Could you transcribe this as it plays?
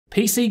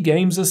PC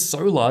games are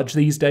so large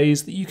these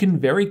days that you can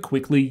very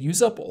quickly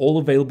use up all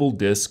available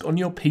disk on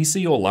your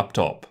PC or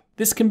laptop.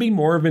 This can be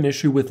more of an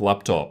issue with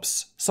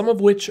laptops, some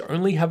of which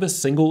only have a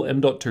single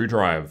M.2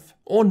 drive,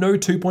 or no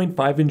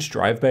 2.5-inch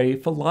drive bay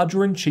for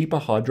larger and cheaper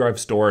hard drive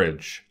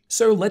storage.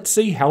 So let's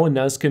see how a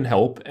NAS can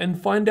help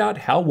and find out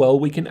how well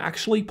we can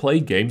actually play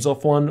games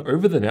off one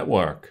over the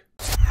network.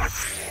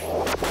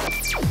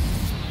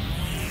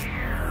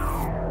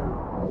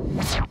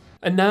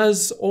 A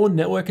NAS, or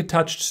network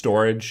attached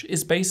storage,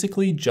 is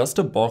basically just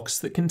a box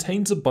that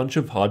contains a bunch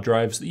of hard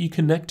drives that you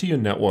connect to your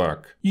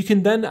network. You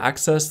can then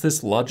access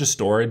this larger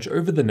storage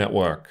over the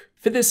network.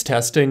 For this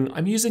testing,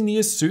 I'm using the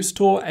ASUS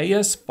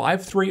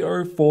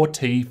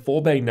AS5304T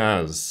 4-bay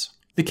NAS.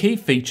 The key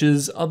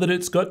features are that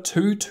it's got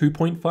two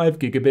 2.5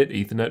 gigabit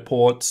Ethernet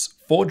ports,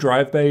 4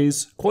 drive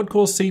bays,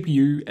 quad-core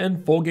CPU,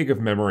 and 4 gig of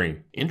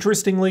memory.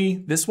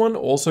 Interestingly, this one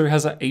also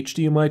has a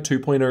HDMI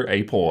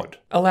 2.0A port,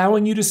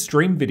 allowing you to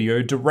stream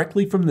video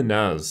directly from the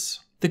NAS.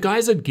 The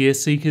guys at Gear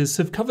Seekers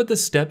have covered the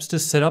steps to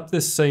set up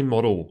this same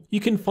model. You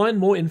can find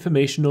more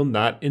information on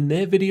that in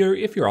their video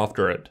if you're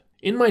after it.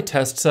 In my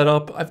test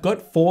setup, I've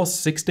got 4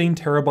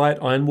 16TB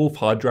Ironwolf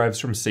hard drives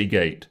from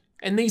Seagate.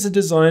 And these are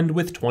designed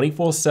with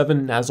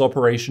 24/7 NAS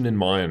operation in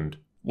mind,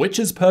 which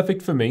is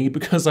perfect for me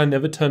because I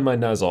never turn my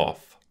NAS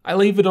off. I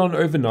leave it on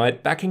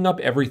overnight, backing up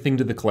everything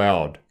to the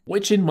cloud,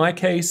 which in my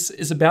case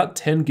is about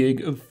 10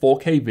 gig of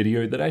 4K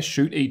video that I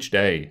shoot each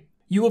day.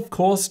 You of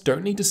course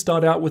don't need to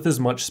start out with as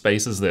much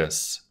space as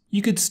this.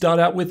 You could start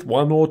out with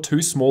 1 or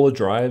 2 smaller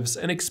drives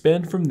and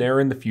expand from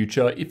there in the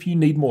future if you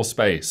need more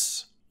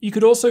space. You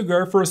could also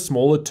go for a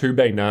smaller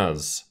 2-bay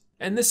NAS.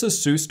 And this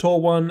ASUS TOR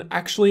one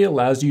actually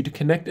allows you to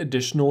connect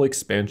additional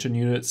expansion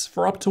units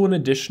for up to an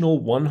additional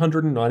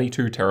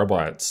 192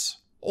 terabytes.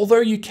 Although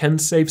you can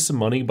save some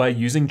money by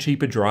using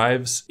cheaper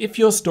drives, if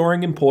you're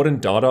storing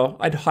important data,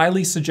 I'd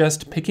highly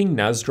suggest picking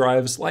NAS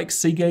drives like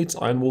Seagate's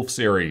Ironwolf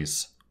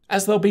series,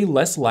 as they'll be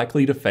less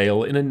likely to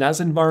fail in a NAS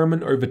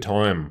environment over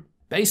time.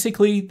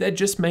 Basically, they're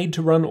just made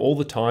to run all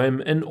the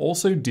time and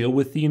also deal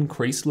with the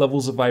increased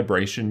levels of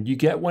vibration you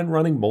get when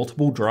running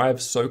multiple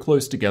drives so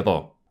close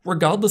together.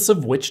 Regardless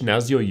of which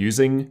NAS you're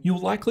using, you'll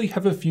likely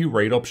have a few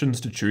RAID options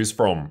to choose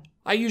from.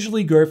 I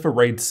usually go for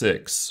RAID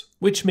 6,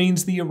 which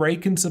means the array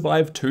can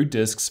survive 2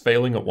 disks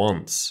failing at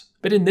once.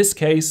 But in this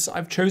case,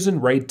 I've chosen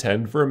RAID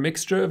 10 for a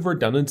mixture of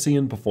redundancy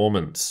and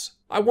performance.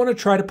 I want to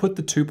try to put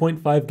the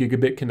 2.5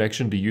 gigabit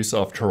connection to use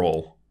after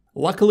all.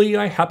 Luckily,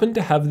 I happen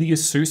to have the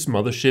ASUS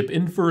mothership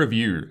in for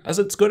review, as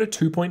it's got a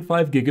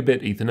 2.5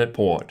 gigabit Ethernet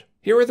port.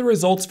 Here are the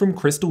results from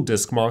Crystal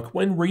Diskmark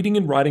when reading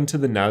and writing to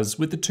the NAS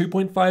with the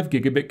 2.5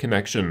 gigabit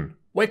connection.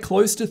 We're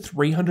close to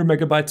 300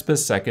 megabytes per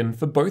second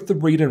for both the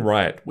read and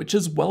write, which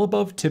is well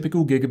above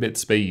typical gigabit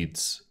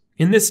speeds.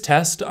 In this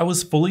test, I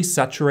was fully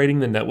saturating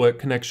the network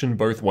connection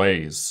both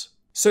ways.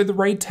 So the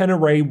RAID 10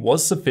 array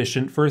was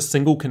sufficient for a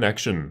single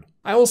connection.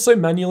 I also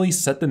manually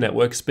set the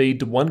network speed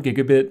to 1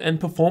 gigabit and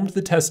performed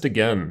the test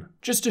again,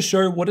 just to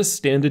show what a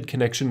standard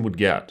connection would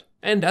get.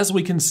 And as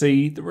we can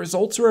see, the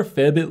results are a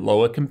fair bit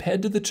lower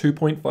compared to the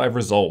 2.5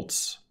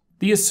 results.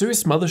 The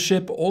ASUS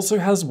mothership also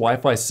has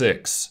Wi-Fi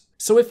 6,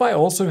 so if I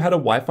also had a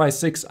Wi-Fi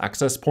 6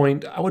 access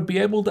point, I would be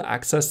able to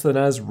access the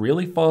NAS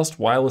really fast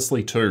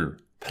wirelessly too.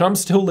 But I'm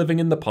still living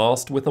in the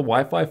past with a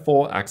Wi-Fi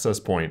 4 access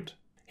point.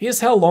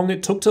 Here's how long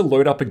it took to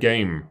load up a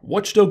game,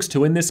 Watch Dogs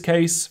 2 in this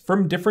case,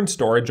 from different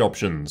storage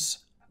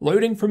options.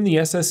 Loading from the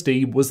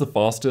SSD was the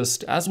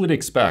fastest, as we'd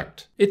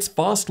expect. It's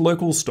fast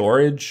local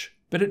storage,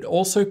 but it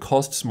also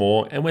costs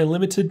more and we're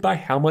limited by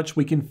how much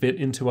we can fit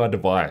into our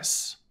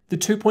device. The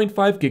 2.5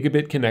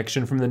 gigabit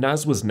connection from the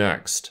NAS was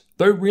next,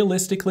 though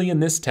realistically in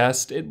this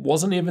test it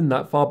wasn't even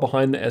that far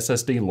behind the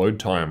SSD load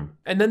time,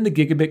 and then the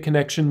gigabit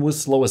connection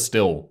was slower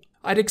still.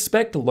 I'd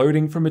expect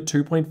loading from a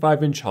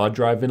 2.5-inch hard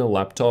drive in a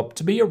laptop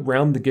to be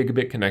around the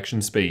gigabit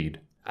connection speed,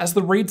 as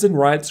the reads and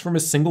writes from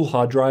a single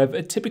hard drive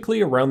are typically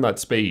around that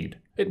speed.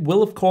 It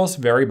will of course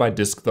vary by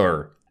disk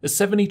though. A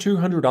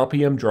 7200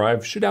 RPM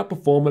drive should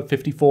outperform a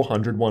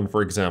 5400 one,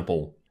 for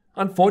example.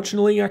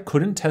 Unfortunately, I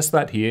couldn't test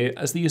that here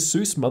as the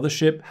ASUS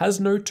mothership has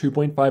no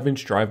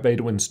 2.5-inch drive bay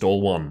to install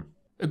one.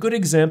 A good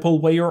example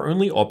where your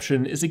only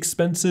option is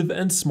expensive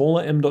and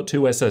smaller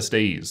M.2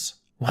 SSDs.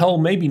 Well,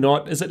 maybe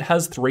not, as it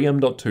has 3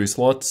 M.2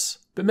 slots,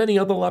 but many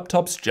other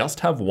laptops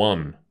just have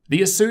one.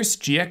 The ASUS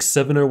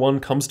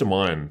GX701 comes to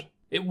mind.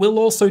 It will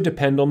also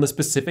depend on the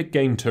specific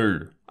game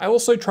too. I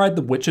also tried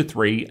The Witcher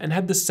 3 and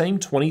had the same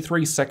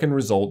 23-second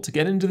result to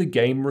get into the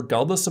game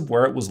regardless of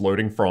where it was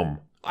loading from.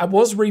 I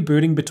was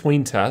rebooting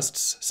between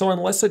tests, so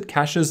unless it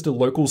caches to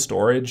local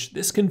storage,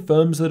 this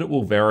confirms that it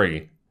will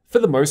vary. For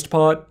the most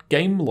part,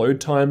 game load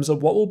times are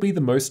what will be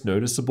the most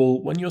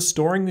noticeable when you're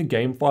storing the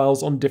game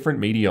files on different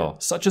media,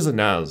 such as a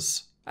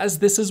NAS, as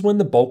this is when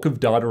the bulk of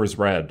data is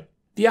read.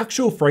 The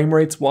actual frame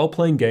rates while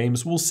playing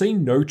games will see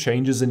no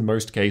changes in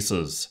most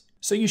cases,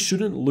 so you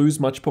shouldn't lose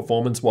much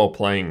performance while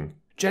playing.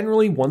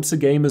 Generally, once a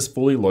game is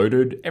fully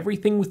loaded,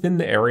 everything within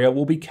the area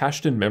will be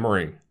cached in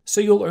memory,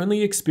 so you'll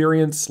only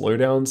experience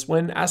slowdowns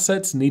when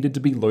assets needed to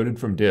be loaded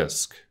from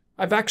disk.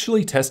 I've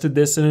actually tested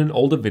this in an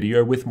older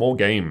video with more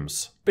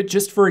games, but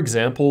just for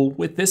example,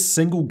 with this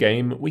single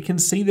game, we can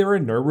see there are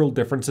no real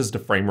differences to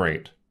frame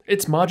rate.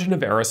 It's margin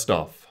of error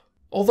stuff.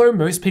 Although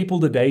most people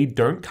today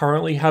don't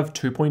currently have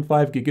 2.5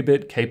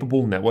 gigabit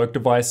capable network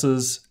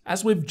devices,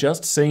 as we've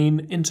just seen,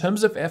 in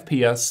terms of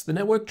FPS, the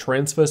network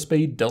transfer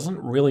speed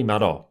doesn't really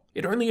matter.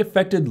 It only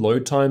affected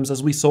load times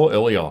as we saw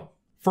earlier.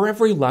 For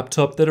every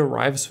laptop that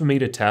arrives for me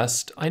to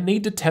test, I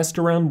need to test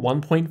around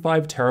 1.5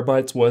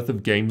 terabytes worth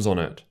of games on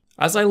it.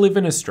 As I live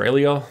in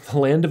Australia, the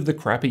land of the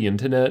crappy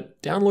internet,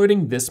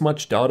 downloading this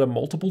much data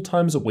multiple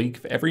times a week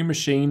for every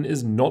machine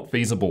is not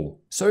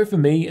feasible. So for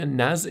me, a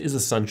NAS is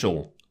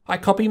essential. I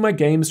copy my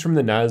games from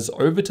the NAS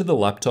over to the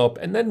laptop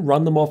and then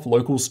run them off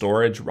local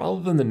storage rather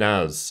than the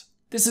NAS.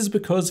 This is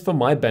because for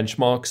my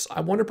benchmarks,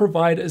 I want to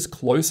provide as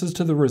close as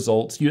to the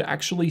results you'd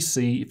actually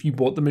see if you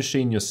bought the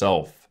machine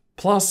yourself.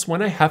 Plus,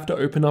 when I have to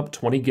open up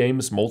 20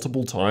 games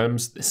multiple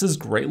times, this is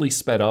greatly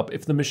sped up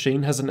if the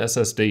machine has an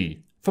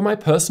SSD. For my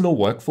personal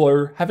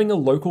workflow, having a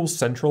local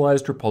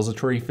centralized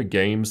repository for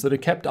games that are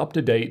kept up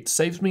to date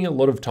saves me a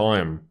lot of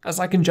time, as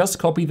I can just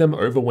copy them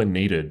over when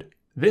needed.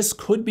 This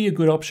could be a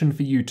good option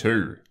for you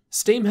too.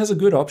 Steam has a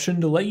good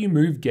option to let you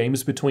move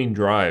games between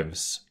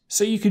drives,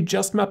 so you could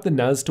just map the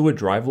NAS to a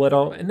drive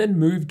letter and then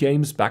move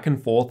games back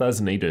and forth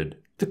as needed.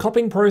 The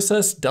copying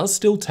process does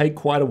still take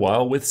quite a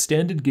while with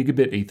standard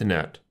gigabit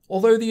Ethernet,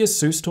 although the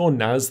Asus Tor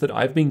NAS that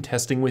I've been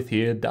testing with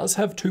here does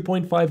have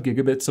 2.5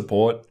 gigabit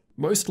support.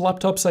 Most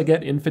laptops I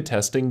get in for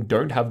testing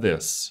don't have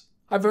this.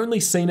 I've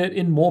only seen it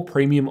in more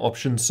premium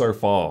options so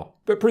far,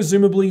 but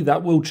presumably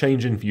that will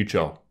change in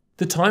future.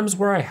 The times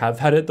where I have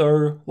had it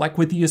though, like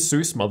with the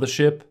Asus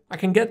mothership, I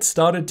can get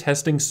started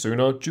testing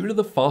sooner due to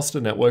the faster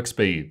network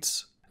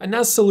speeds. A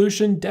NAS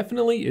solution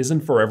definitely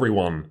isn't for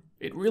everyone.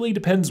 It really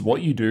depends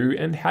what you do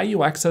and how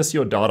you access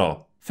your data.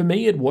 For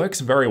me, it works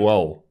very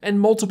well,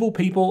 and multiple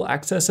people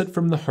access it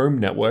from the home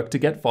network to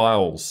get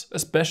files,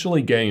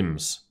 especially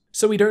games.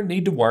 So we don't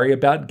need to worry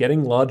about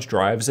getting large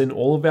drives in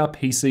all of our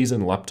PCs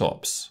and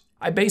laptops.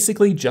 I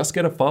basically just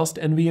get a fast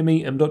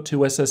NVMe M.2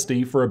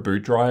 SSD for a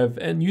boot drive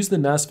and use the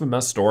NAS for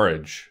mass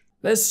storage.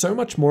 There's so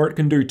much more it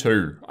can do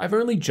too. I've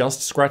only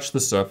just scratched the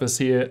surface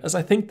here, as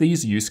I think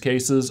these use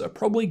cases are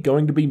probably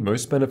going to be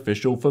most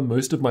beneficial for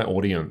most of my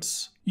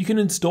audience. You can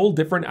install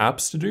different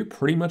apps to do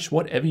pretty much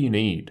whatever you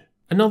need.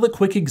 Another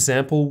quick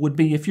example would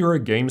be if you're a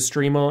game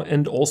streamer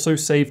and also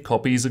save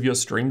copies of your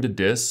stream to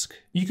disk,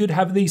 you could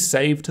have these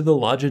saved to the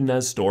larger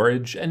NAS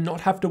storage and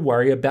not have to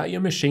worry about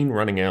your machine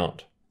running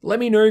out. Let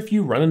me know if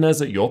you run a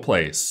NAS at your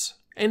place.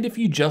 And if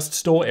you just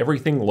store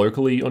everything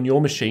locally on your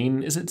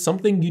machine, is it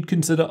something you'd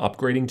consider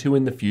upgrading to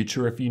in the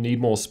future if you need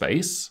more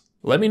space?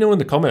 Let me know in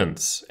the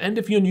comments, and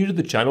if you're new to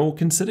the channel,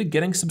 consider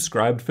getting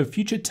subscribed for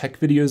future tech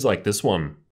videos like this one.